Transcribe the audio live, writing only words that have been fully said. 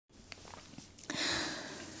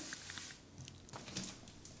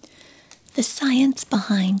the science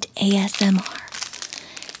behind ASMR.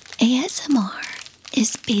 ASMR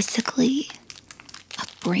is basically a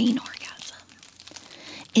brain orgasm.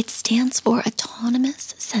 It stands for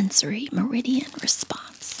Autonomous Sensory Meridian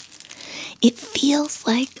Response. It feels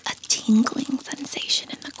like a tingling sensation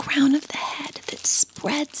in the crown of the head that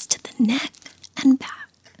spreads to the neck and back.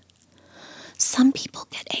 Some people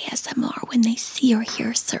get ASMR when they see or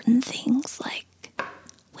hear certain things like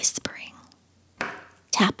whispering,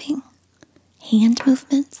 tapping, hand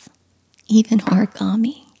movements, even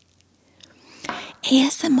origami.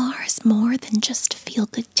 ASMR is more than just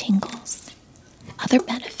feel-good tingles. Other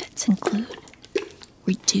benefits include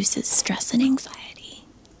reduces stress and anxiety,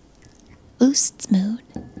 boosts mood,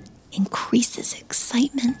 increases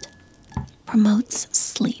excitement, promotes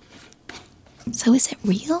sleep. So is it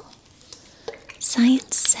real?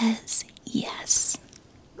 Science says yes.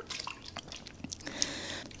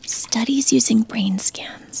 Studies using brain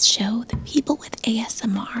scans show that people with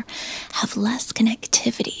ASMR have less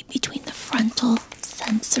connectivity between the frontal,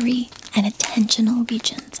 sensory, and attentional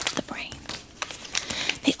regions of the brain.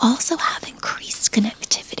 They also have increased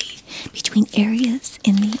connectivity between areas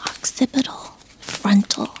in the occipital,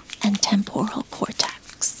 frontal, and temporal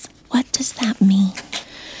cortex. What does that mean?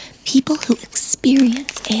 People who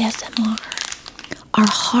experience ASMR are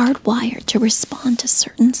hardwired to respond to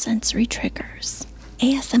certain sensory triggers.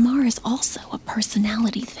 ASMR is also a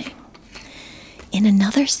personality thing. In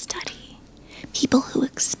another study, people who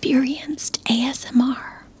experienced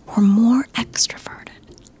ASMR were more extroverted,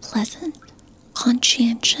 pleasant,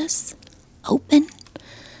 conscientious, open,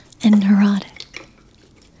 and neurotic.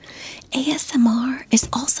 ASMR is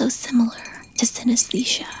also similar to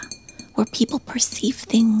synesthesia, where people perceive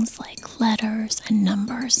things like letters and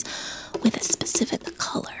numbers with a specific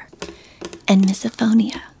color, and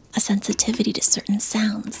misophonia, a sensitivity to certain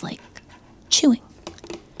sounds like chewing.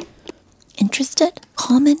 Interested?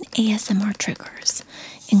 Common ASMR triggers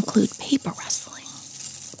include paper rustling,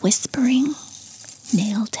 whispering,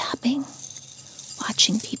 nail tapping,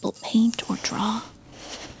 watching people paint or draw.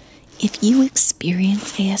 If you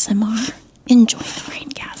experience ASMR, enjoy the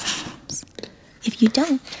braingasms. If you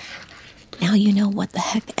don't, now you know what the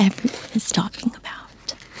heck everyone is talking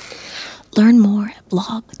about. Learn more at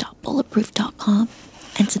blog.bulletproof.com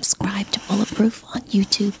and subscribe to Bulletproof on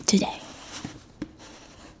YouTube today.